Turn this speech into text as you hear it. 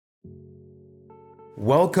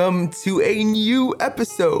Welcome to a new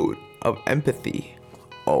episode of Empathy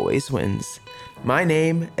Always Wins. My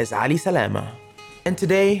name is Ali Salama, and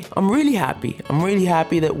today I'm really happy. I'm really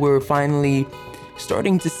happy that we're finally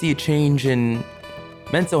starting to see a change in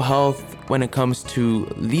mental health when it comes to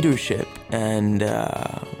leadership. And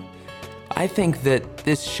I think that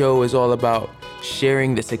this show is all about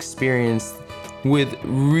sharing this experience with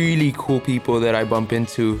really cool people that I bump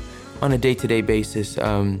into on a day-to-day basis.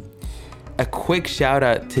 A quick shout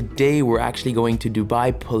out. Today we're actually going to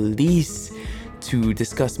Dubai Police to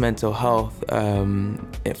discuss mental health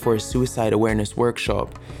for a suicide awareness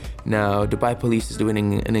workshop. Now, Dubai Police is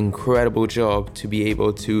doing an incredible job to be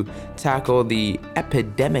able to tackle the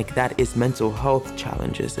epidemic that is mental health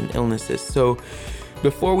challenges and illnesses. So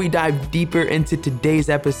before we dive deeper into today's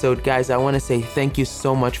episode, guys, I want to say thank you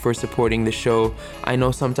so much for supporting the show. I know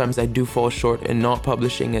sometimes I do fall short in not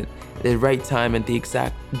publishing it at the right time and the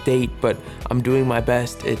exact date, but I'm doing my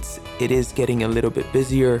best. It is getting a little bit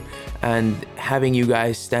busier, and having you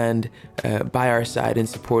guys stand by our side and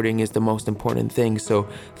supporting is the most important thing. So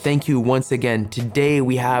thank you once again. Today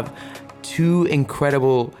we have two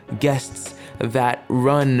incredible guests that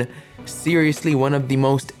run seriously one of the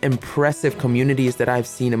most impressive communities that I've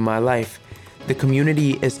seen in my life. The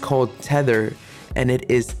community is called Tether, and it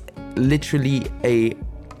is literally a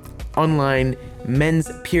online men's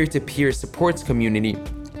peer-to-peer supports community.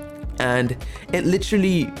 And it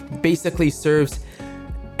literally basically serves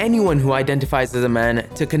anyone who identifies as a man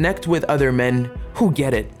to connect with other men who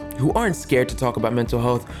get it, who aren't scared to talk about mental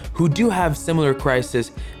health, who do have similar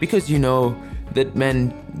crises, because you know that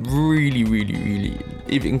men really,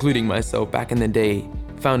 including myself back in the day,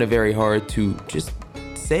 found it very hard to just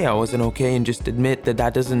say I wasn't okay and just admit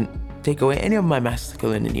that doesn't take away any of my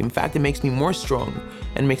masculinity. In fact, it makes me more strong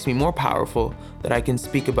and makes me more powerful, that I can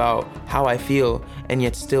speak about how I feel and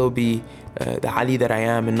yet still be the Ali that I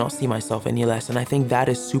am and not see myself any less. And I think that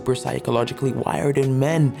is super psychologically wired in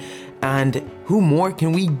men. And who more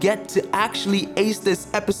can we get to actually ace this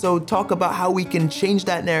episode, talk about how we can change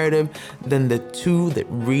that narrative, than the two that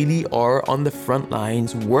really are on the front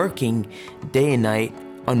lines working day and night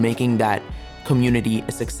on making that community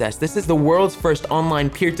a success. This is the world's first online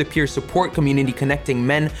peer-to-peer support community, connecting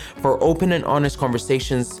men for open and honest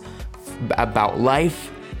conversations about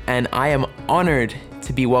life. And I am honored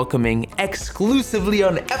to be welcoming exclusively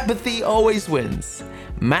on Empathy Always Wins,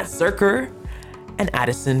 Matt Zeker and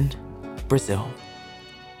Addison, Brasil.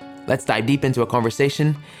 Let's dive deep into a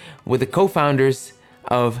conversation with the co-founders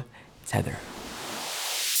of Tether.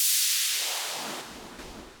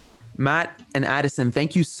 Matt and Addison,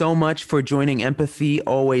 thank you so much for joining Empathy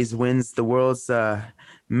Always Wins, the world's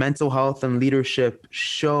mental health and leadership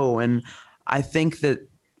show. And I think that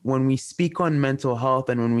when we speak on mental health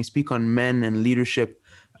and when we speak on men and leadership,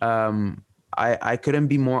 I couldn't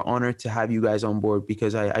be more honored to have you guys on board,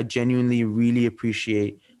 because I genuinely really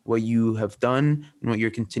appreciate what you have done and what you're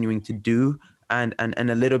continuing to do. And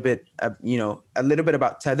a little bit, a little bit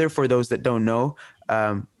about Tether for those that don't know.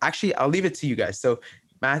 Actually, I'll leave it to you guys. So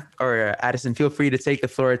Matt or Addison, feel free to take the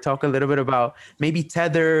floor, talk a little bit about maybe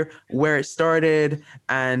Tether, where it started,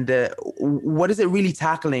 and what is it really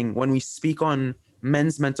tackling when we speak on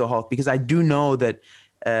men's mental health? Because I do know that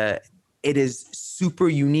it is super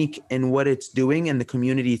unique in what it's doing and the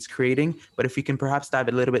community it's creating. But if we can perhaps dive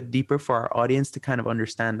a little bit deeper for our audience to kind of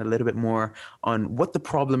understand a little bit more on what the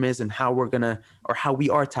problem is and how how we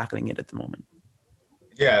are tackling it at the moment.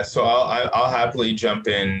 Yeah, so I'll happily jump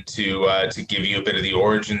in to give you a bit of the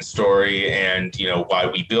origin story and why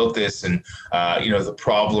we built this and the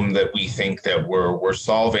problem that we think that we're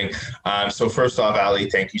solving. So first off, Ali,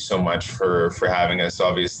 thank you so much for having us.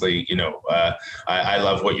 Obviously, I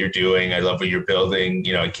love what you're doing. I love what you're building.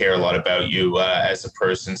 I care a lot about you as a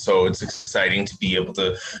person. So it's exciting to be able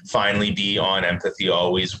to finally be on Empathy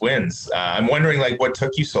Always Wins. I'm wondering, what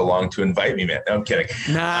took you so long to invite me, man? No, I'm kidding.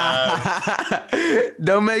 Nah.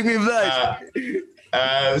 Don't make me blush.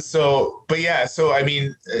 I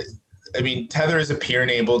mean, Tether is a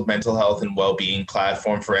peer-enabled mental health and well-being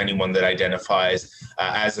platform for anyone that identifies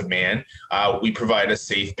as a man. We provide a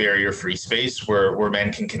safe, barrier-free space where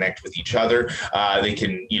men can connect with each other. They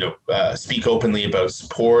can, speak openly about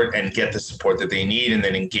support and get the support that they need, and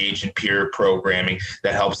then engage in peer programming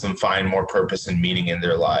that helps them find more purpose and meaning in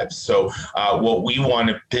their lives. So what we want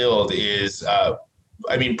to build is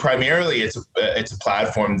I mean, primarily it's a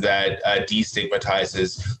platform that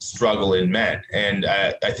destigmatizes struggle in men, and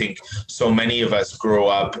I think so many of us grow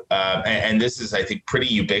up, and this is, I think, pretty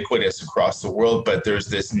ubiquitous across the world. But there's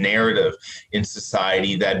this narrative in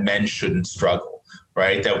society that men shouldn't struggle.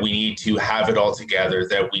 Right, that we need to have it all together,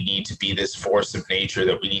 that we need to be this force of nature,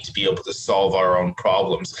 that we need to be able to solve our own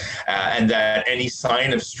problems, and that any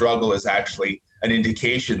sign of struggle is actually an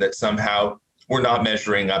indication that somehow we're not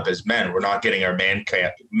measuring up as men. We're not getting our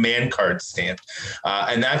man card stamped.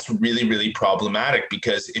 And that's really, really problematic,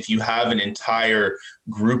 because if you have an entire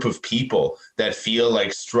group of people that feel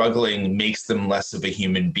like struggling makes them less of a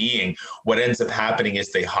human being, what ends up happening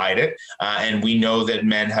is they hide it. And we know that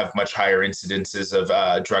men have much higher incidences of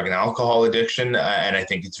drug and alcohol addiction. And I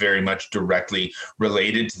think it's very much directly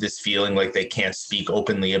related to this feeling like they can't speak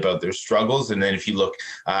openly about their struggles. And then if you look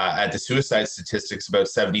at the suicide statistics, about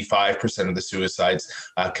 75% of the suicides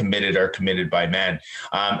are committed by men.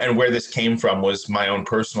 And where this came from was my own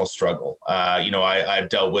personal struggle. I've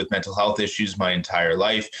dealt with mental health issues my entire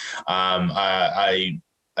life.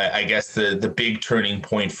 I guess the big turning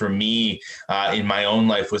point for me in my own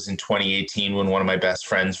life was in 2018, when one of my best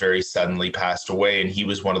friends very suddenly passed away. And he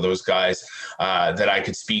was one of those guys that I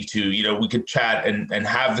could speak to. We could chat and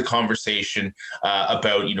have the conversation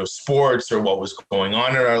about, sports or what was going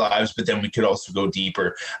on in our lives. But then we could also go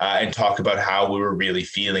deeper and talk about how we were really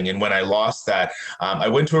feeling. And when I lost that, I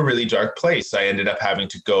went to a really dark place. I ended up having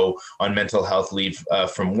to go on mental health leave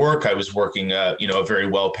from work. I was working, a very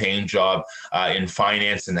well-paying job in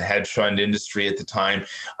finance in the hedge fund industry at the time.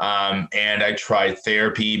 And I tried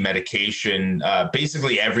therapy, medication,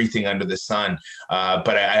 basically everything under the sun.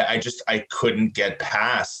 But I couldn't get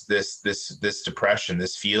past this depression,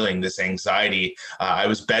 this feeling, this anxiety. I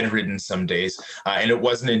was bedridden some days. And it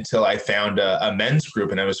wasn't until I found a men's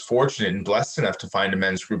group, and I was fortunate and blessed enough to find a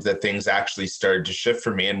men's group, that things actually started to shift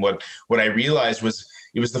for me. And what I realized was,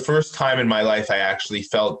 it was the first time in my life I actually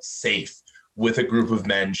felt safe with a group of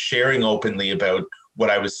men sharing openly about what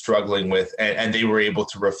I was struggling with. And they were able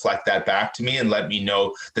to reflect that back to me and let me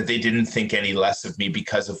know that they didn't think any less of me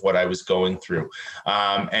because of what I was going through.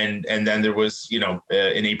 And then there was,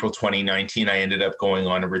 in April 2019, I ended up going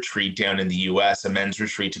on a retreat down in the US, a men's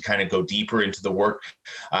retreat, to kind of go deeper into the work.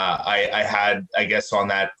 I had, I guess on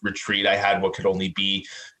that retreat, I had what could only be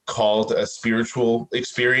called a spiritual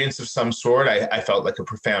experience of some sort. I felt like a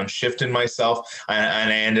profound shift in myself.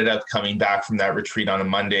 And I ended up coming back from that retreat on a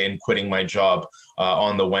Monday and quitting my job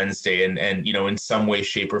on the Wednesday. And in some way,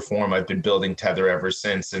 shape, or form, I've been building Tether ever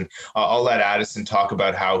since. And I'll let Addison talk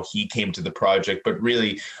about how he came to the project. But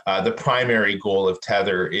really, the primary goal of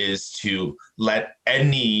Tether is to let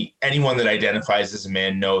anyone that identifies as a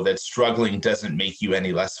man know that struggling doesn't make you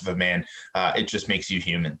any less of a man. It just makes you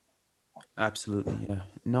human. Absolutely, yeah.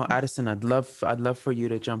 No, Addison, I'd love for you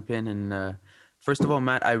to jump in. And first of all,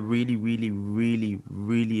 Matt, I really, really, really,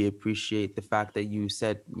 really appreciate the fact that you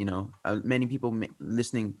said, many people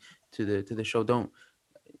listening to the show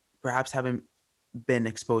haven't been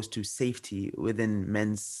exposed to safety within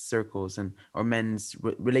men's circles or men's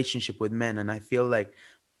relationship with men. And I feel like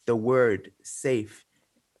the word safe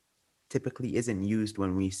typically isn't used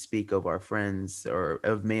when we speak of our friends or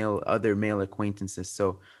of other male acquaintances.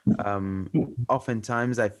 So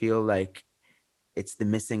oftentimes I feel like it's the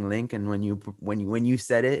missing link, and when you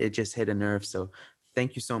said it just hit a nerve. So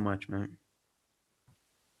thank you so much, man.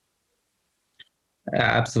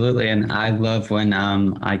 Absolutely. And I love when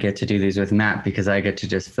I get to do these with Matt, because I get to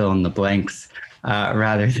just fill in the blanks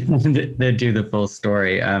rather than do the full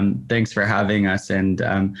story. Thanks for having us. And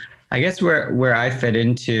I guess where I fit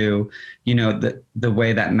into, the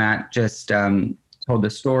way that Matt just told the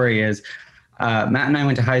story is, Matt and I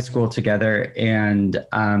went to high school together, and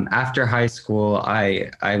after high school, I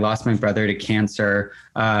lost my brother to cancer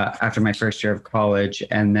after my first year of college.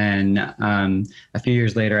 And then a few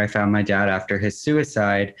years later, I found my dad after his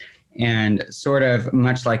suicide. And sort of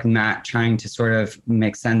much like Matt, trying to sort of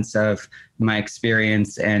make sense of my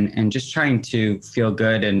experience and just trying to feel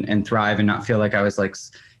good and thrive and not feel like I was like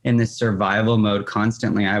in this survival mode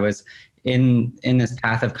constantly. I was in this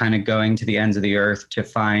path of kind of going to the ends of the earth to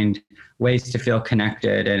find ways to feel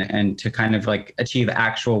connected and to kind of like achieve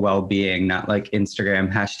actual well-being, not like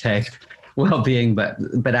Instagram hashtag well-being,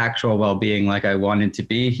 but actual well-being like I wanted to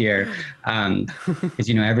be here. Because,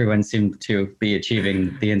 everyone seemed to be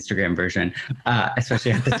achieving the Instagram version,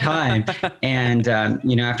 especially at the time. And,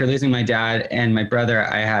 after losing my dad and my brother,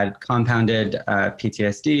 I had compounded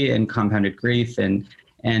PTSD and compounded grief, and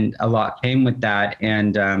a lot came with that.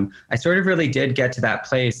 And I sort of really did get to that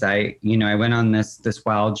place. I went on this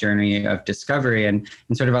wild journey of discovery, and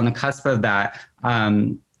sort of on the cusp of that,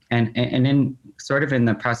 and in sort of in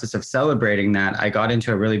the process of celebrating that, I got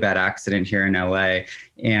into a really bad accident here in LA,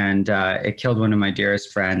 and it killed one of my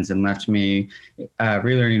dearest friends and left me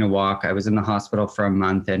relearning to walk. I was in the hospital for a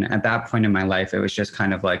month, and at that point in my life, it was just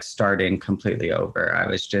kind of like starting completely over. I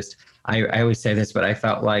was just, I always say this, but I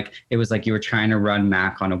felt like it was like you were trying to run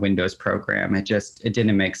Mac on a Windows program. It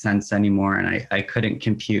didn't make sense anymore, and I couldn't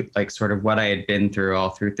compute like sort of what I had been through all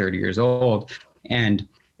through 30 years old. And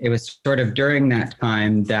it was sort of during that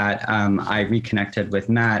time that I reconnected with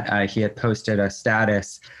Matt. He had posted a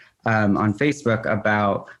status on Facebook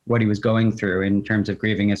about what he was going through in terms of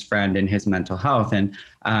grieving his friend and his mental health. And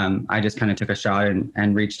I just kind of took a shot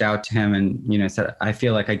and reached out to him and, said, I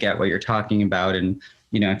feel like I get what you're talking about. And,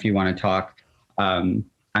 if you want to talk, I'm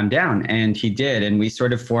down. And he did. And we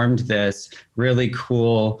sort of formed this really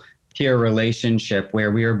cool peer relationship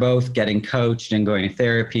where we were both getting coached and going to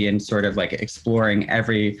therapy and sort of like exploring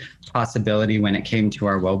every possibility when it came to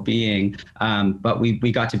our well-being. But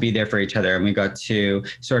we got to be there for each other, and we got to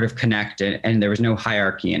sort of connect, and there was no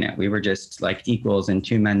hierarchy in it. We were just like equals and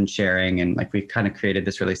two men sharing, and like we kind of created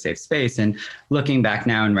this really safe space. And looking back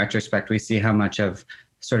now in retrospect, we see how much of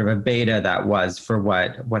sort of a beta that was for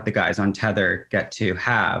what the guys on Tether get to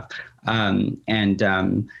have. I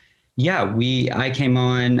came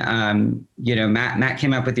on, Matt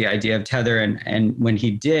came up with the idea of Tether, and when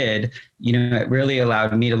he did, it really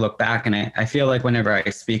allowed me to look back. And I feel like whenever I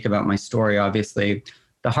speak about my story, obviously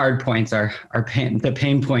the hard points are pain, the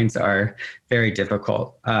pain points are very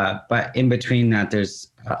difficult. But in between that,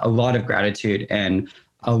 there's a lot of gratitude and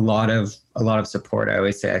a lot of support. I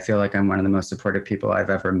always say, I feel like I'm one of the most supportive people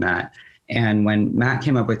I've ever met. And when Matt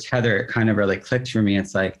came up with Tether, it kind of really clicked for me.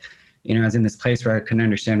 It's like, I was in this place where I couldn't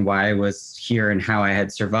understand why I was here and how I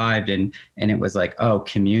had survived. And it was like, oh,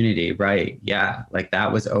 community, right? Yeah. Like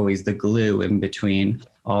that was always the glue in between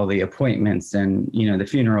all the appointments and, the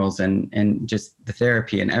funerals and just the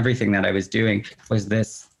therapy and everything that I was doing was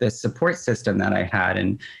this support system that I had.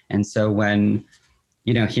 And so when,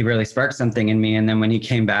 he really sparked something in me. And then when he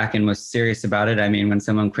came back and was serious about it, I mean, when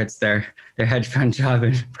someone quits their hedge fund job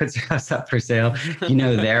and puts their house up for sale,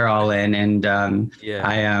 they're all in. And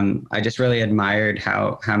I just really admired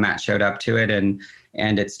how Matt showed up to it. And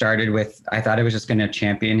it started with, I thought I was just going to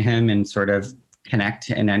champion him and sort of connect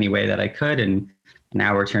in any way that I could. And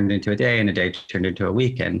now we're turned into a day, and a day turned into a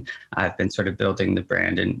week. And I've been sort of building the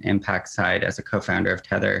brand and impact side as a co-founder of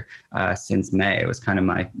Tether since May. It was kind of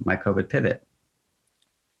my COVID pivot.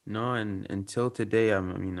 No, and until today,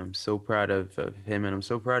 I'm so proud of him, and I'm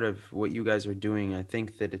so proud of what you guys are doing. I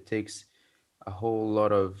think that it takes a whole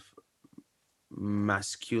lot of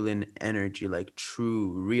masculine energy, like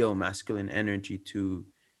true, real masculine energy to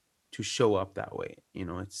show up that way.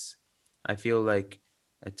 I feel like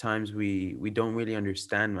at times we don't really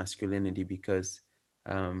understand masculinity because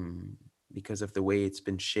of the way it's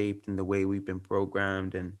been shaped and the way we've been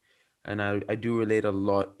programmed, and I do relate a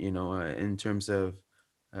lot, in terms of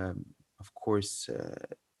course,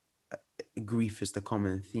 grief is the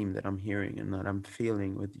common theme that I'm hearing and that I'm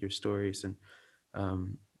feeling with your stories. And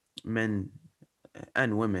men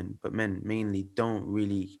and women, but men mainly, don't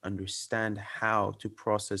really understand how to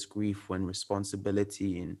process grief when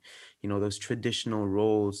responsibility and, those traditional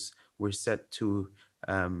roles we're set to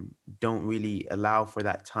don't really allow for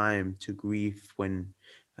that time to grieve when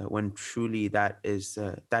truly that is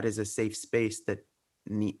a safe space that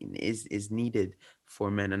is needed for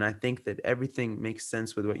men. And I think that everything makes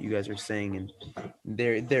sense with what you guys are saying, and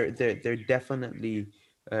there definitely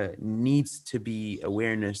needs to be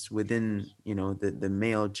awareness within the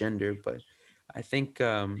male gender. But I think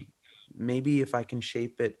maybe if I can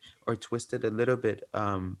shape it or twist it a little bit,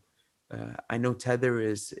 I know Tether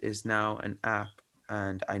is now an app,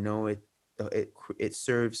 and I know it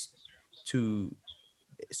serves to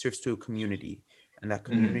a community, and that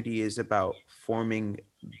community is about forming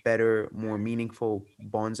better, more meaningful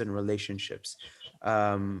bonds and relationships.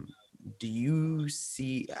 Do you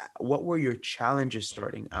see, what were your challenges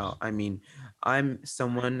starting out? I mean, I'm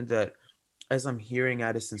someone that, as I'm hearing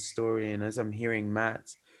Addison's story and as I'm hearing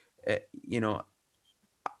Matt's,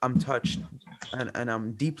 I'm touched, and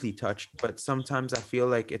I'm deeply touched, but sometimes I feel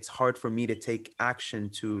like it's hard for me to take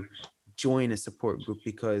action to join a support group,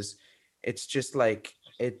 because it's just like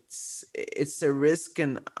it's a risk,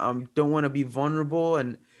 and don't want to be vulnerable,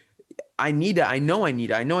 and I know I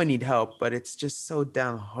need help, but it's just so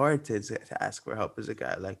damn hard to ask for help as a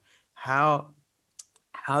guy. Like, how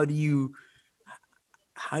do you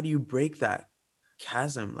break that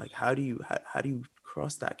chasm? Like, how do you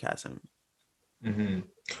cross that chasm? Mm-hmm.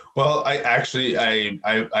 Well, I actually,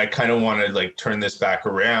 I kind of want to like turn this back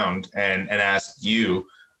around and ask you,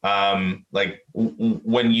 Like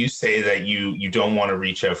when you say that you don't want to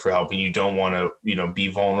reach out for help and you don't want to, be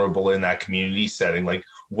vulnerable in that community setting, like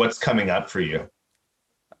what's coming up for you?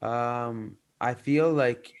 I feel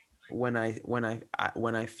like when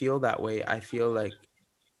I feel that way, I feel like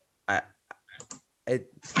I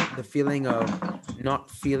it the feeling of not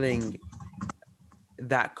feeling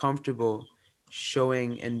that comfortable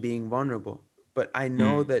showing and being vulnerable. But I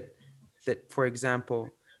know Mm, that for example,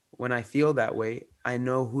 when I feel that way, I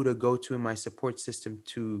know who to go to in my support system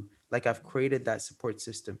to, like, I've created that support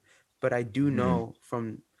system. But I do mm, know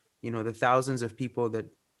from, the thousands of people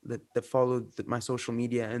that follow my social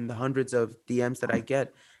media and the hundreds of DMs that I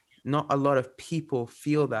get, not a lot of people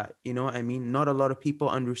feel that, you know what I mean? Not a lot of people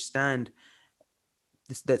understand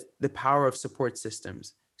that the power of support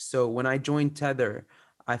systems. So when I joined Tether,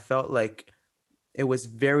 I felt like it was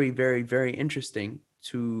very, very, very interesting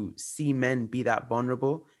to see men be that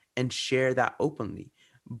vulnerable and share that openly.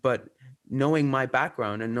 But knowing my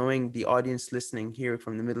background and knowing the audience listening here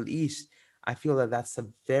from the Middle East, I feel that that's a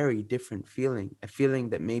very different feeling, a feeling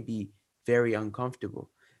that may be very uncomfortable.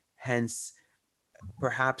 Hence,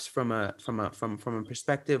 perhaps from a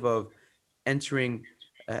perspective of entering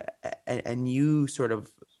a new sort of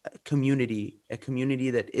a community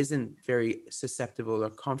that isn't very susceptible or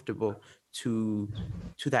comfortable to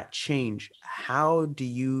that change. How do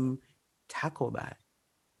you tackle that?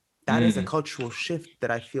 That is a mm. cultural shift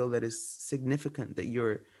that I feel that is significant that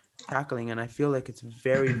you're tackling, and I feel like it's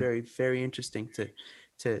very, very, very interesting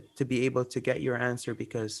to be able to get your answer,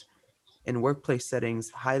 because in workplace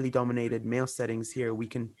settings, highly dominated male settings here, we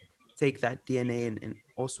can take that DNA and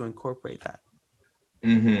also incorporate that.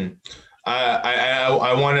 Mm-hmm.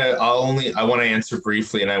 I want to. I want to answer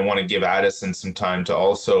briefly, and I want to give Addison some time to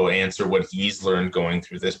also answer what he's learned going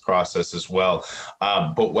through this process as well.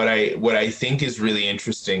 But what I think is really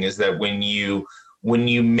interesting is that when you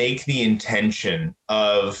make the intention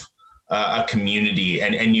of a community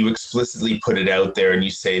and you explicitly put it out there and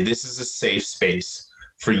you say this is a safe space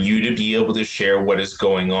for you to be able to share what is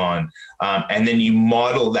going on, and then you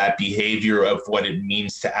model that behavior of what it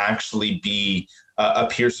means to actually be a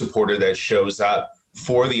peer supporter that shows up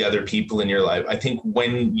for the other people in your life. I think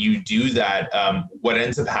when you do that, what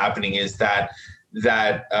ends up happening is that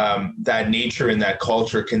nature and that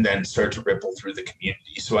culture can then start to ripple through the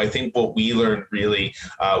community. So I think what we learned really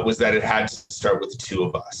was that it had to start with the two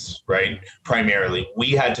of us, right? Primarily,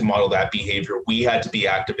 we had to model that behavior. We had to be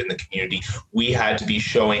active in the community. We had to be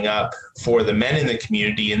showing up for the men in the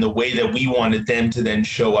community in the way that we wanted them to then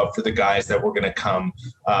show up for the guys that were going to come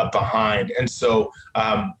behind. And so,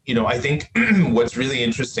 I think what's really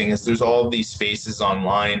interesting is there's all of these spaces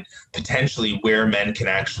online potentially where men can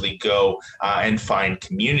actually go and find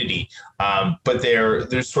community. But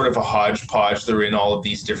there's sort of a hodgepodge. They're in all of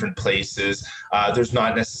these different places. There's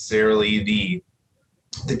not necessarily the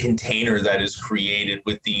container that is created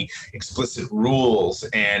with the explicit rules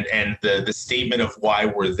and the statement of why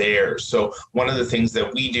we're there. So one of the things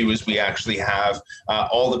that we do is we actually have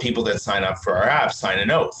all the people that sign up for our app sign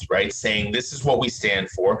an oath, right? Saying this is what we stand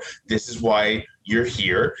for. This is why you're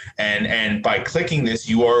here. And by clicking this,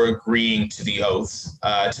 you are agreeing to the oath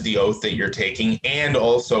that you're taking. And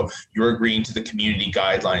also you're agreeing to the community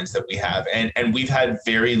guidelines that we have. And we've had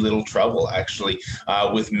very little trouble actually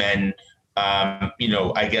with men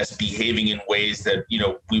I guess behaving in ways that,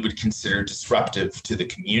 we would consider disruptive to the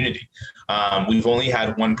community. We've only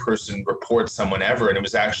had one person report someone ever, and it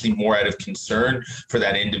was actually more out of concern for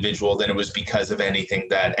that individual than it was because of anything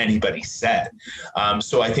that anybody said.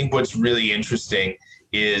 So I think what's really interesting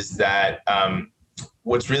is that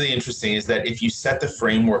if you set the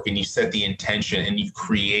framework and you set the intention and you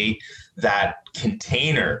create that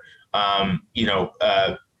container, I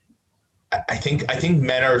think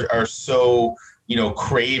men are so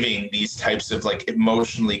craving these types of like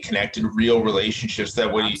emotionally connected real relationships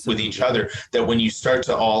that with each other, that when you start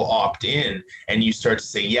to all opt in and you start to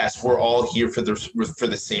say yes, we're all here for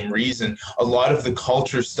the same reason, a lot of the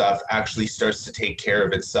culture stuff actually starts to take care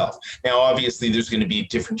of itself. Now obviously there's going to be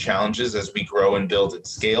different challenges as we grow and build and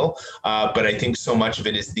scale, but I think so much of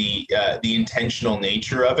it is the intentional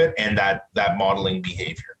nature of it and that modeling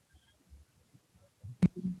behavior.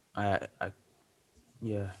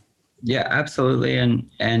 Yeah. Yeah, absolutely.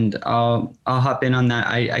 And I'll hop in on that.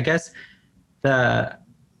 I guess the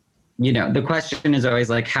question is always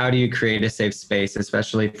like, how do you create a safe space,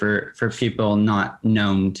 especially for people not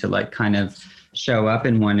known to like kind of show up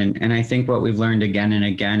in one? And I think what we've learned again and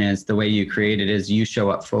again is the way you create it is you show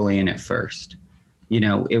up fully in it first.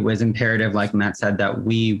 It was imperative, like Matt said, that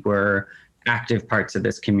we were active parts of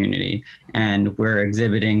this community, and we're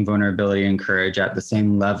exhibiting vulnerability and courage at the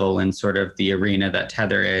same level in sort of the arena that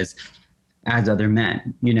Tether is as other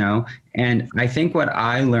men, you know. And I think what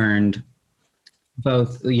I learned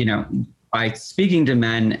both, you know, by speaking to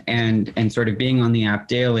men and sort of being on the app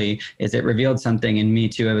daily, is it revealed something in me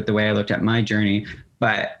too with the way I looked at my journey.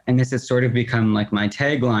 But, and this has sort of become like my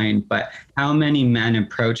tagline, but how many men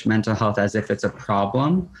approach mental health as if it's a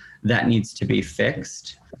problem that needs to be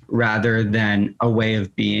fixed rather than a way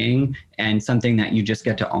of being and something that you just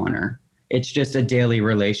get to honor. It's just a daily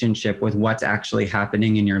relationship with what's actually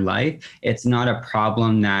happening in your life. It's not a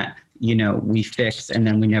problem that, you know, we fix and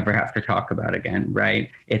then we never have to talk about again, right?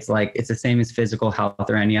 It's like, it's the same as physical health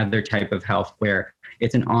or any other type of health where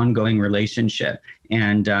it's an ongoing relationship.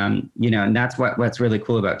 And, you know, and that's what's really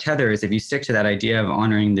cool about Tether is if you stick to that idea of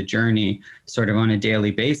honoring the journey sort of on a daily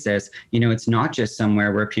basis, you know, it's not just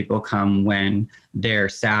somewhere where people come when they're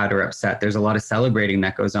sad or upset. There's a lot of celebrating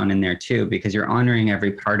that goes on in there too, because you're honoring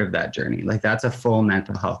every part of that journey. Like that's a full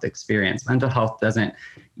mental health experience. Mental health doesn't,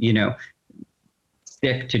 you know,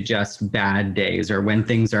 stick to just bad days or when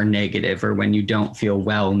things are negative or when you don't feel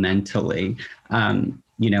well mentally.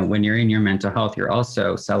 You know, when you're in your mental health, you're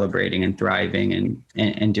also celebrating and thriving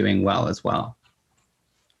and doing well as well.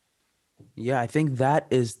 Yeah, I think that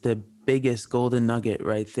is the biggest golden nugget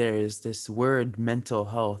right there, is this word mental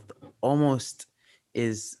health almost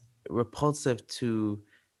is repulsive to,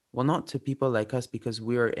 well, not to people like us because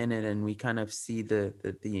we are in it and we kind of see the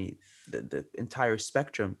entire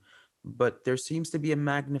spectrum, but there seems to be a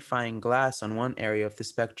magnifying glass on one area of the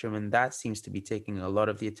spectrum, and that seems to be taking a lot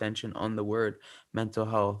of the attention on the word mental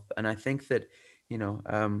health. And I think that, you know,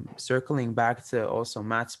 circling back to also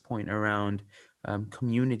Matt's point around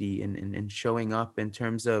community and showing up in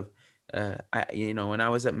terms of, you know, when I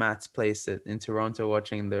was at Matt's place in Toronto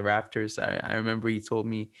watching the Raptors, I remember he told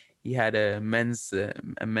me he had a men's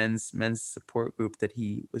support group that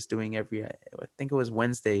he was doing every, I think it was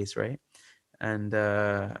Wednesdays, right? And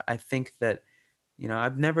I think that, you know,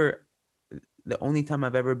 the only time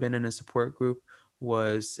I've ever been in a support group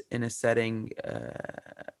was in a setting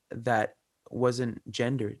that wasn't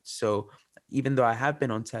gendered. So even though I have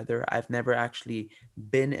been on Tether, I've never actually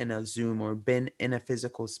been in a Zoom or been in a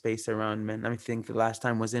physical space around men. I think the last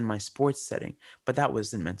time was in my sports setting, but that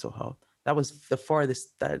was in mental health. That was the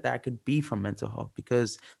farthest that I could be from mental health,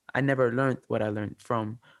 because I never learned what I learned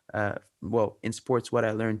from, well, in sports, what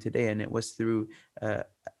I learned today. And it was through a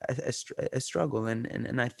struggle.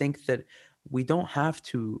 And I think that we don't have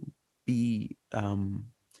to be,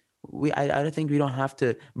 I think we don't have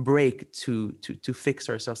to break to fix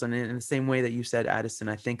ourselves. And in the same way that you said, Addison,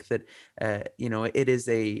 I think that you know, it is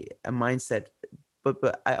a mindset.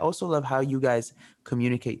 But I also love how you guys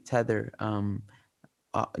communicate Tether,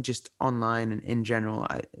 just online and in general.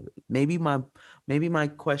 Maybe my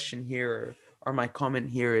question here, or my comment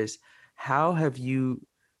here is, how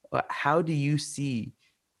do you see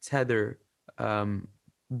Tether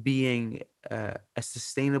being a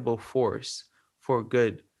sustainable force for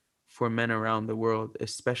good for men around the world,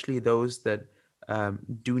 especially those that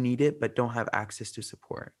do need it but don't have access to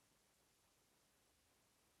support?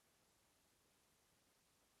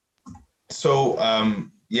 So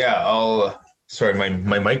yeah, sorry,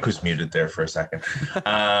 my mic was muted there for a second.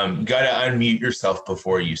 Gotta unmute yourself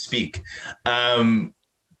before you speak.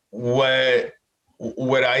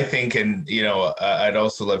 What I think, and you know, I'd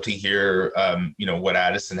also love to hear, you know, what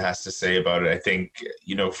Addison has to say about it. I think,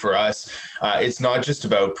 you know, for us, it's not just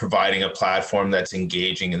about providing a platform that's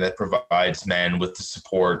engaging and that provides men with the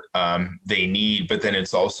support they need, but then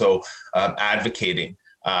it's also advocating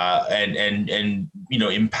and you know,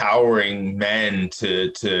 empowering men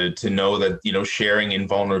to know that, you know, sharing in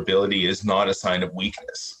vulnerability is not a sign of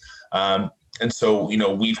weakness. And so, you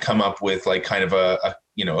know, we've come up with like kind of a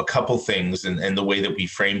you know, a couple things and the way that we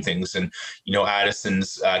frame things. And, you know,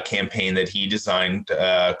 Addison's campaign that he designed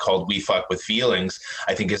called We Fuck With Feelings,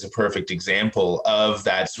 I think is a perfect example of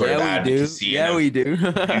that sort of advocacy. Yeah, we do.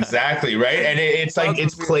 Exactly. Right. And it's like,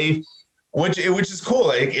 it's play, which is cool.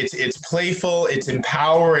 Like it's playful, it's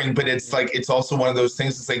empowering, but it's like, it's also one of those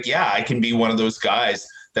things. It's like, yeah, I can be one of those guys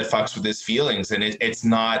that fucks with his feelings, and it's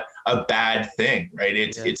not a bad thing, right?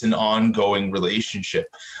 It's an ongoing relationship,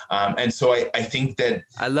 and so I think that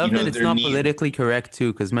I love that it's not politically correct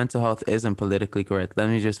too, because mental health isn't politically correct. Let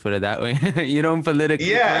me just put it that way. You don't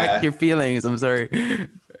politically correct your feelings. I'm sorry.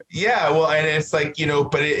 Yeah, well, and it's like, you know,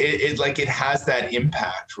 but it like it has that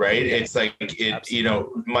impact, right? Yeah. It's like it, absolutely. You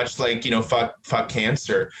know, much like, you know, fuck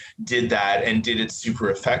cancer did that and did it super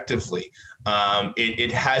effectively.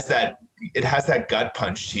 It has that it has that gut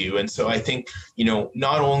punch to you. And so I think, you know,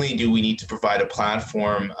 not only do we need to provide a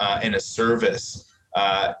platform and a service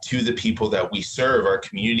to the people that we serve, our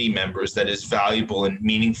community members, that is valuable and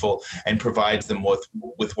meaningful and provides them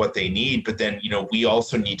with what they need. But then, you know, we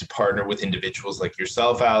also need to partner with individuals like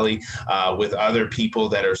yourself, Ali, with other people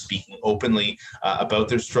that are speaking openly about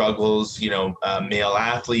their struggles. You know, male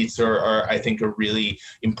athletes are, I think, a really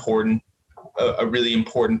important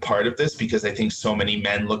part of this, because I think so many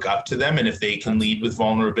men look up to them, and if they can lead with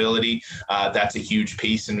vulnerability, that's a huge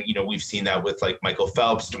piece. And you know, we've seen that with like Michael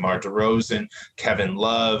Phelps, DeMar DeRozan, Kevin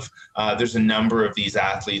Love. There's a number of these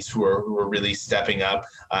athletes who are really stepping up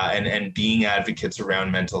and being advocates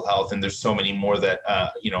around mental health. And there's so many more that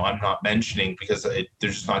you know, I'm not mentioning because they're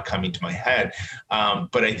just not coming to my head.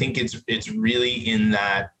 But I think it's really in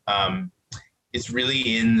that.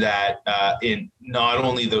 In not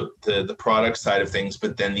only the product side of things,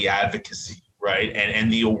 but then the advocacy, right?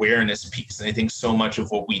 And the awareness piece. And I think so much of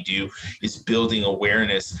what we do is building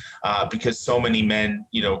awareness, because so many men,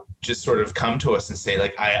 you know, just sort of come to us and say,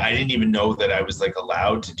 like, I didn't even know that I was like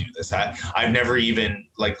allowed to do this. I've never even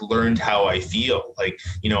like learned how I feel. Like,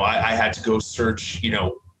 you know, I had to go search, you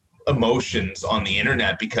know, emotions on the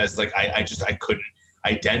internet because like I couldn't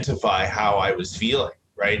identify how I was feeling.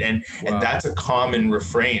 Right. And that's a common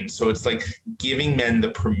refrain. So it's like giving men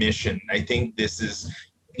the permission. I think this is,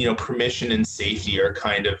 you know, permission and safety are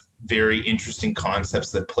kind of very interesting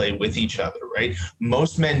concepts that play with each other. Right.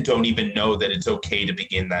 Most men don't even know that it's okay to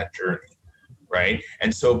begin that journey. Right.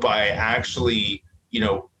 And so by actually, you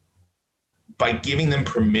know, by giving them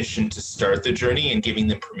permission to start the journey and giving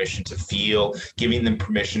them permission to feel, giving them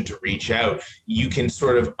permission to reach out, you can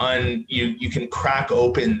sort of you can crack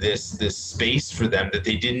open this space for them that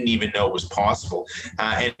they didn't even know was possible,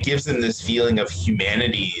 and it gives them this feeling of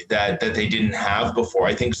humanity that they didn't have before.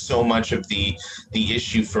 I think so much of the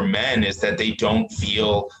issue for men is that they don't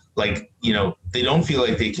feel like, you know, they don't feel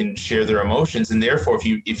like they can share their emotions, and therefore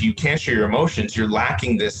if you can't share your emotions, you're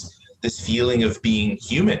lacking this feeling of being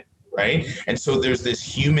human. Right. And so there's this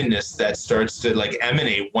humanness that starts to like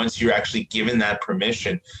emanate once you're actually given that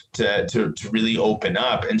permission to really open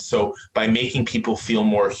up. And so by making people feel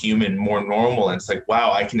more human, more normal, and it's like,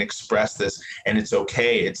 wow, I can express this and it's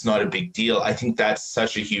okay. It's not a big deal. I think that's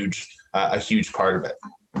such a huge part of it.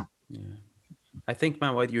 Yeah. I think,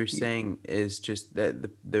 man, what you're saying is just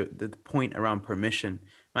the point around permission.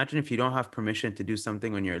 Imagine if you don't have permission to do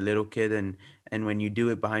something when you're a little kid, and when you do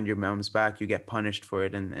it behind your mom's back, you get punished for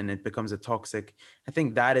it, and it becomes a toxic. I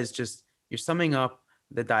think that is just, you're summing up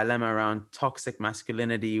the dilemma around toxic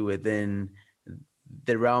masculinity within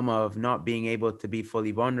the realm of not being able to be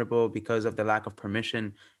fully vulnerable because of the lack of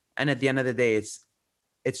permission. And at the end of the day,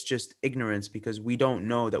 it's just ignorance, because we don't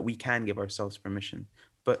know that we can give ourselves permission.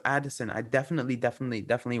 But Addison, I definitely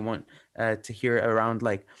want to hear around,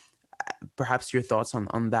 like, perhaps your thoughts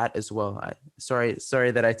on that as well. Sorry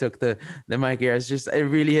that I took the mic here. It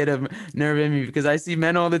really hit a nerve in me, because I see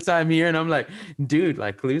men all the time here, and I'm like, dude,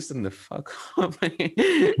 like, loosen the fuck up.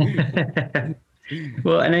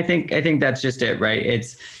 Well, and I think that's just it, right?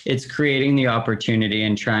 It's creating the opportunity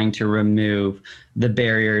and trying to remove the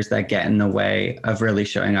barriers that get in the way of really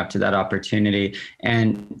showing up to that opportunity.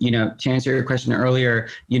 And, you know, to answer your question earlier,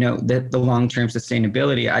 you know, the long-term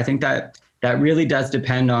sustainability, I think that really does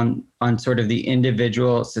depend on sort of the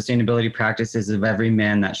individual sustainability practices of every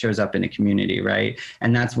man that shows up in a community, right?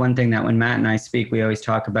 And that's one thing that when Matt and I speak, we always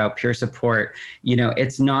talk about peer support. You know,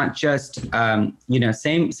 it's not just, you know,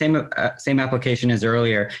 same application as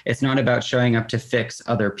earlier. It's not about showing up to fix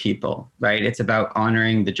other people, right? It's about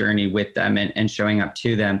honoring the journey with them and showing up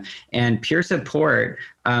to them. And peer support,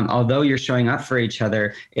 although you're showing up for each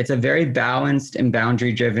other, it's a very balanced and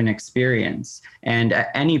boundary-driven experience. And at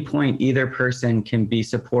any point, either person can be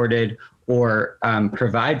supported or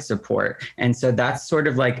provide support. And so that's sort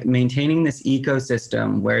of like maintaining this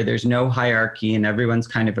ecosystem where there's no hierarchy and everyone's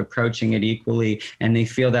kind of approaching it equally, and they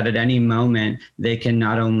feel that at any moment they can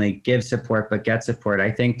not only give support but get support. I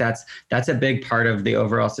think that's a big part of the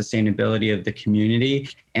overall sustainability of the community,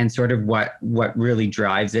 and sort of what really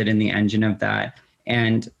drives it in the engine of that.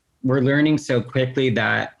 And we're learning so quickly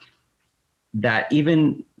that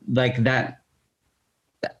even like that,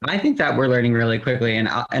 I think that we're learning really quickly, and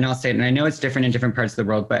I'll say it, and I know it's different in different parts of the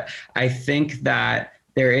world, but I think that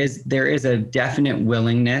there is a definite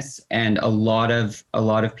willingness and a lot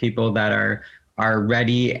of people that are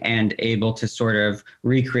ready and able to sort of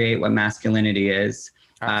recreate what masculinity is.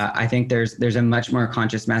 I think there's a much more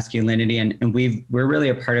conscious masculinity, and we're really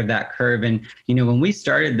a part of that curve. And, you know, when we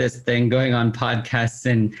started this thing, going on podcasts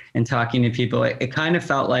and talking to people, it kind of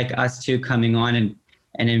felt like us two coming on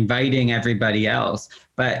and inviting everybody else.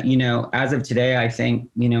 But, as of today, I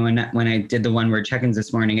think, when I did the one word check-ins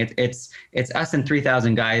this morning, it's us and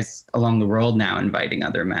 3,000 guys along the world now inviting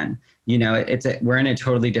other men. We're in a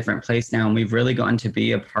totally different place now, and we've really gotten to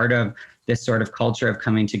be a part of this sort of culture of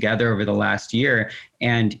coming together over the last year.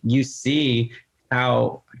 And you see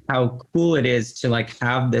how cool it is to like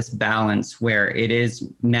have this balance where it is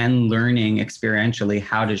men learning experientially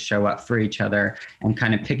how to show up for each other and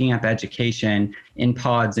kind of picking up education in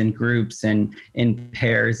pods and groups and in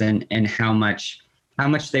pairs, and how much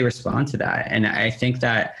they respond to that. And I think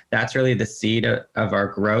that that's really the seed of our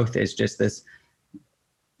growth, is just this,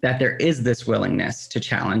 that there is this willingness to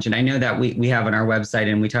challenge. And I know that we have on our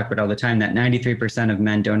website, and we talk about all the time, that 93% of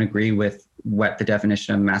men don't agree with what the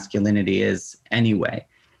definition of masculinity is anyway.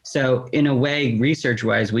 So in a way,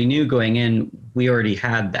 research-wise, we knew going in, we already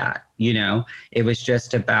had that. It was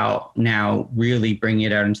just about now really bringing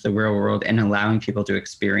it out into the real world and allowing people to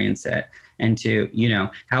experience it, and to,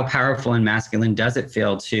 how powerful and masculine does it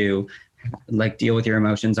feel to like deal with your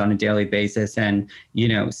emotions on a daily basis and,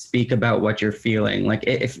 speak about what you're feeling. Like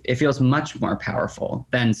it feels much more powerful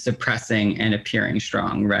than suppressing and appearing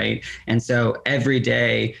strong. Right. And so every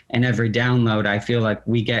day and every download, I feel like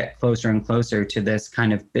we get closer and closer to this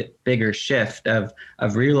kind of bigger shift of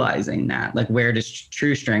realizing that, like, where does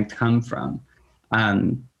true strength come from?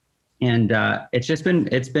 And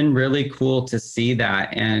it's been really cool to see that.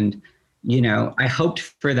 And, I hoped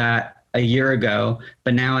for that a year ago,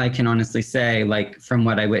 but now I can honestly say, like, from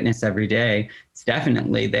what I witness every day, it's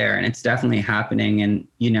definitely there, and it's definitely happening. And,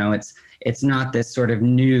 it's not this sort of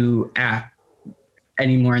new app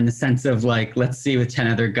anymore in the sense of like, let's see with 10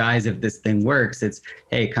 other guys if this thing works. It's,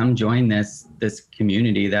 hey, come join this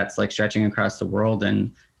community that's like stretching across the world.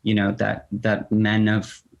 And, that men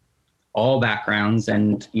of all backgrounds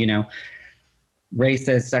and,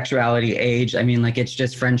 races, sexuality, age. I mean, like, it's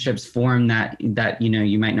just friendships form that,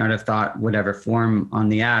 you might not have thought would ever form on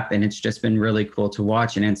the app. And it's just been really cool to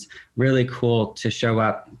watch. And it's really cool to show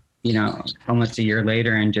up, almost a year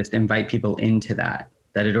later and just invite people into that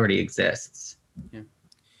it already exists.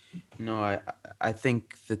 Yeah. I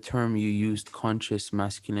think the term you used, conscious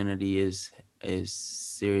masculinity, is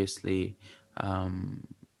seriously,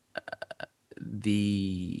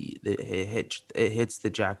 it hits the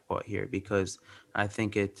jackpot here, because I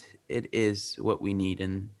think it is what we need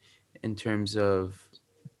in terms of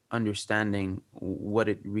understanding what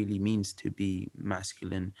it really means to be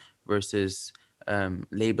masculine versus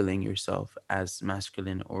labeling yourself as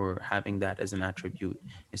masculine or having that as an attribute,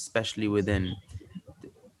 especially within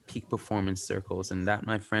peak performance circles. And that,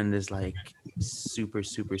 my friend, is like super,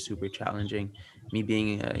 super, super challenging. Me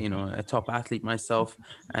being a top athlete myself,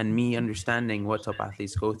 and me understanding what top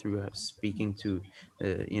athletes go through, speaking to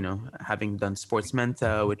having done Sports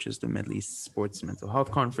Menta, which is the Middle East Sports Mental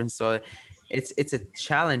Health Conference. So it's a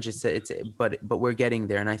challenge. But we're getting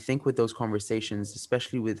there. And I think with those conversations,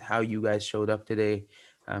 especially with how you guys showed up today,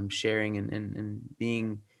 sharing and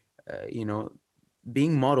being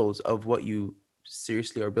being models of what you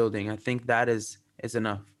seriously are building, I think that is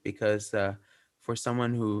enough. Because for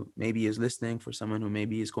someone who maybe is listening, for someone who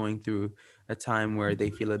maybe is going through a time where they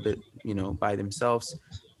feel a bit by themselves,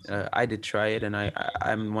 I did try it, and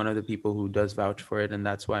I'm one of the people who does vouch for it, and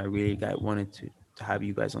that's why I really wanted to have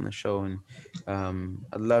you guys on the show. And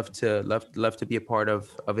I'd love to be a part of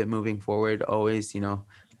it moving forward. Always,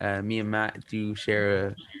 me and Matt do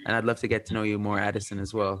share, and I'd love to get to know you more, Addison,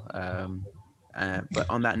 as well. But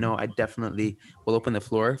on that note, I definitely will open the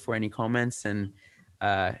floor for any comments, and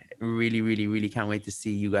really, really, really can't wait to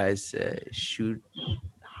see you guys shoot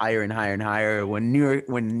higher and higher and higher. When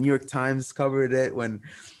New York Times covered it, when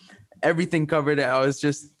everything covered it, I was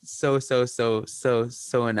just so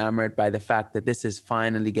enamored by the fact that this is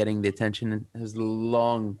finally getting the attention it has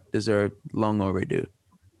long deserved, long overdue.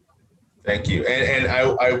 Thank you. And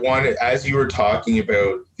I wanted, as you were talking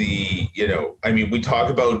about the, we talk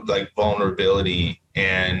about like vulnerability,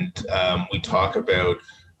 and we talk about,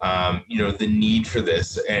 the need for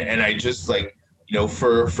this. And I just like,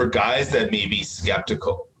 for guys that may be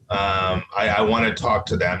skeptical, I want to talk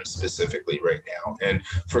to them specifically right now. And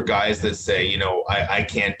for guys that say, I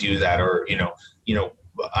can't do that, or,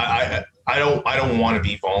 I don't want to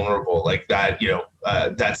be vulnerable like that,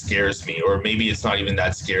 that scares me, or maybe it's not even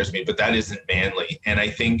that scares me, but that isn't manly. And I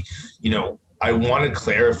think, I want to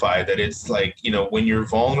clarify that it's like, when you're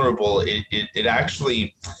vulnerable, it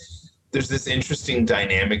actually, there's this interesting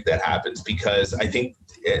dynamic that happens, because I think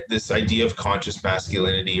this idea of conscious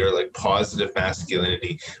masculinity, or like positive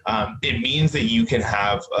masculinity, it means that you can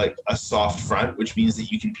have like a soft front, which means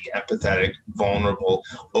that you can be empathetic, vulnerable,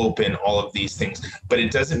 open, all of these things, but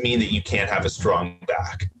it doesn't mean that you can't have a strong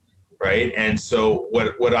back, right? And so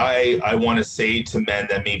what I want to say to men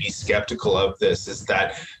that may be skeptical of this is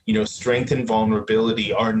that, strength and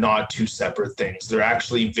vulnerability are not two separate things. They're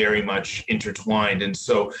actually very much intertwined. And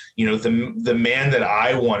so, the man that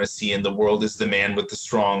I want to see in the world is the man with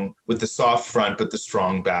the soft front but the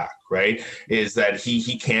strong back, right? Is that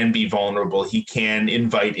he can be vulnerable, he can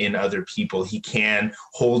invite in other people, he can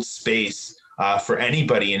hold space for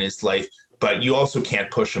anybody in his life, but you also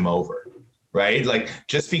can't push him over. Right? Like,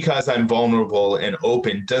 just because I'm vulnerable and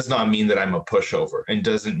open does not mean that I'm a pushover, and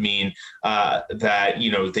doesn't mean that, that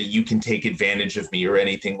you can take advantage of me or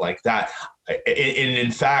anything like that. And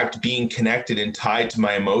in fact, being connected and tied to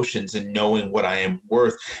my emotions and knowing what I am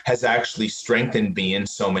worth has actually strengthened me in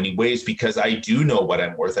so many ways, because I do know what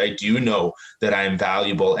I'm worth. I do know that I'm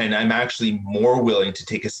valuable, and I'm actually more willing to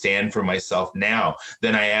take a stand for myself now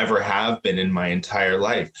than I ever have been in my entire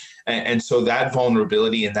life. And so that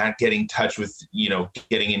vulnerability and that getting in touch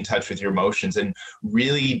with your emotions and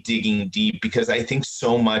really digging deep, because I think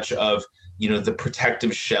so much of the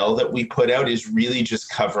protective shell that we put out is really just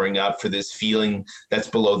covering up for this feeling that's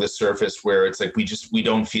below the surface, where it's like we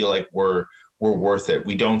don't feel like we're worth it.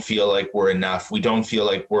 We don't feel like we're enough. We don't feel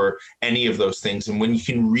like we're any of those things. And when you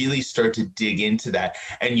can really start to dig into that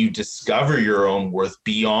and you discover your own worth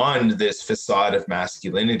beyond this facade of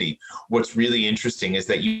masculinity, what's really interesting is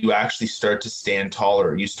that you actually start to stand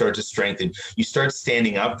taller. You start to strengthen. You start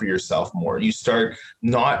standing up for yourself more. You start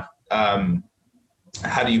not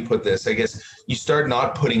how do you put this? I guess you start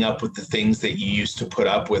not putting up with the things that you used to put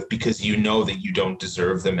up with, because you know that you don't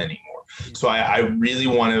deserve them anymore. So I really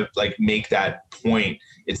want to make that point.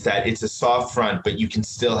 It's that it's a soft front, but you can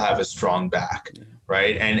still have a strong back,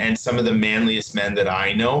 right? And some of the manliest men that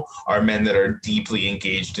I know are men that are deeply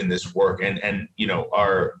engaged in this work, and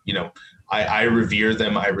I revere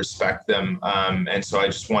them, I respect them, and so I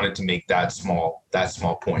just wanted to make that small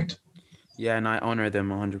point. Yeah, and I honor them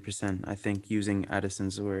 100%. I think, using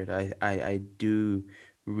Addison's word, I do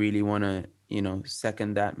really want to,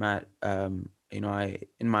 second that, Matt. I,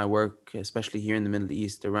 in my work, especially here in the Middle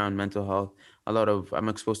East around mental health, I'm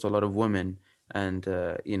exposed to a lot of women. And,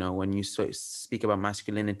 when you speak about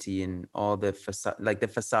masculinity and all the facade, the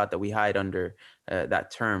facade that we hide under that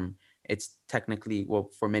term, it's technically, well,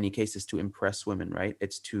 for many cases, to impress women, right?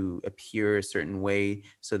 It's to appear a certain way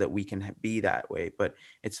so that we can be that way. But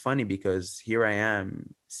it's funny, because here I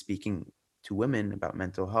am speaking to women about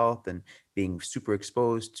mental health and being super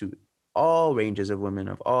exposed to all ranges of women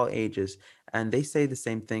of all ages, and they say the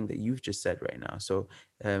same thing that you've just said right now. So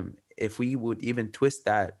if we would even twist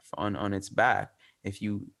that on its back, if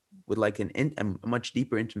you would like a much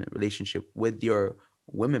deeper intimate relationship with your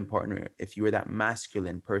women partner, if you're that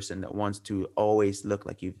masculine person that wants to always look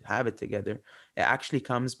like you have it together, it actually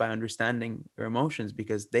comes by understanding your emotions,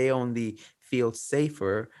 because they only feel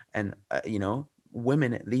safer. And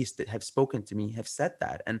women, at least, that have spoken to me, have said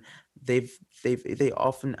that, and they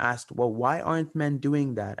often asked, well, why aren't men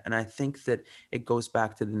doing that? And I think that it goes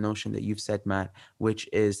back to the notion that you've said, Matt, which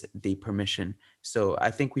is the permission. So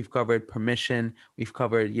I think we've covered permission, we've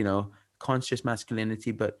covered conscious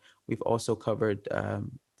masculinity, but we've also covered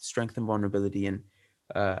strength and vulnerability. And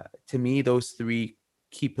to me, those three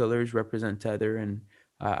key pillars represent Tether, and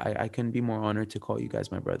I couldn't be more honored to call you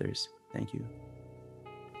guys my brothers. Thank you.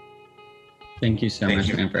 Thank you so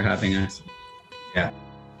much, man, for having us. Yeah.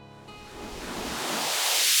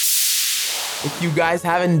 If you guys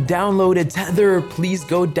haven't downloaded Tether, please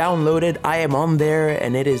go download it. I am on there,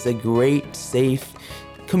 and it is a great, safe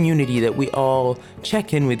community that we all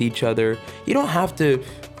check in with each other. You don't have to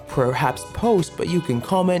perhaps post, but you can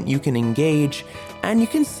comment, you can engage, and you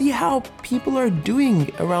can see how people are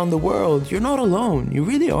doing around the world. You're not alone. You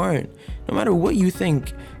really aren't. No matter what you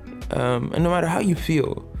think, and no matter how you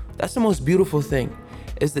feel. That's the most beautiful thing,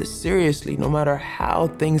 is that seriously, no matter how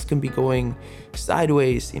things can be going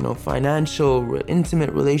sideways, financial,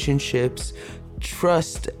 intimate relationships,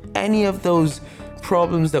 trust, any of those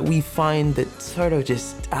problems that we find that sort of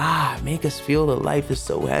just make us feel that life is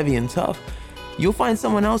so heavy and tough, you'll find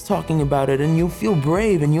someone else talking about it, and you'll feel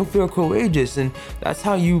brave and you'll feel courageous, and that's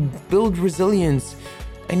how you build resilience,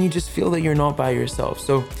 and you just feel that you're not by yourself.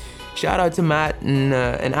 So shout out to Matt and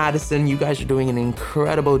Addison. You guys are doing an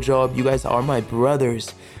incredible job. You guys are my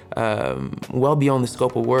brothers, well beyond the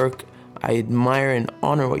scope of work. I admire and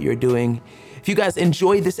honor what you're doing. If you guys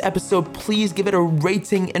enjoyed this episode, please give it a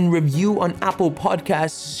rating and review on Apple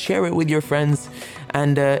Podcasts. Share it with your friends,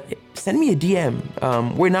 and send me a DM.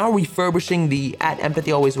 We're now refurbishing the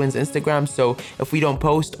 @EmpathyAlwaysWins Instagram, so if we don't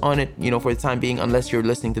post on it, for the time being, unless you're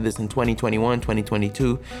listening to this in 2021,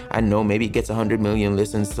 2022, I don't know, maybe it gets 100 million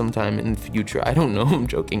listens sometime in the future. I don't know. I'm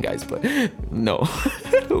joking, guys, but no.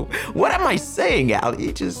 What am I saying,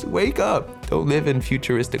 Ali? Just wake up. Don't live in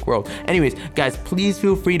futuristic world. Anyways, guys, please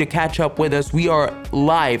feel free to catch up with us. We are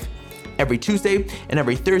live every Tuesday and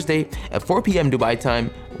every Thursday at 4 p.m. Dubai time,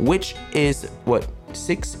 which is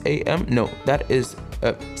 6 a.m.? No, that is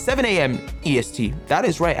 7 a.m. EST. That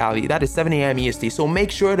is right, Ali. That is 7 a.m. EST. So make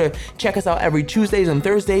sure to check us out every Tuesdays and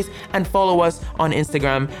Thursdays and follow us on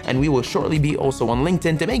Instagram. And we will shortly be also on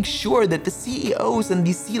LinkedIn to make sure that the CEOs and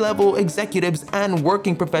the C-level executives and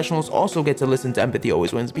working professionals also get to listen to Empathy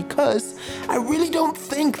Always Wins, because I really don't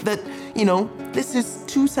think that, this is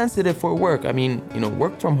too sensitive for work. I mean,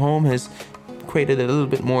 work from home has created a little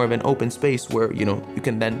bit more of an open space where, you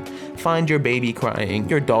can then find your baby crying,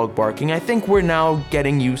 your dog barking. I think we're now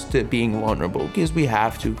getting used to being vulnerable because we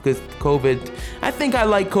have to, because COVID, I think I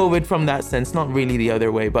like COVID from that sense, not really the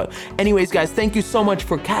other way. But anyways, guys, thank you so much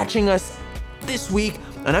for catching us this week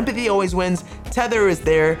on Empathy Always Wins. Tether is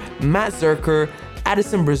there, Matt Zeker,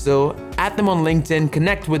 Addison, Brazil. Add them on LinkedIn,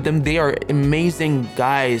 connect with them. They are amazing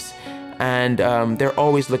guys, and they're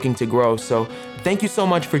always looking to grow. So thank you so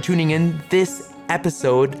much for tuning in this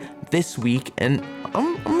episode this week. And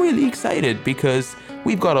I'm really excited because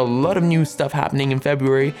we've got a lot of new stuff happening in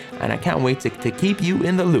February, and I can't wait to keep you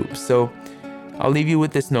in the loop. So I'll leave you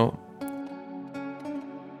with this note.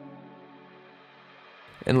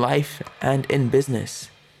 In life and in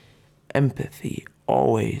business, empathy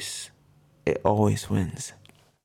it always wins.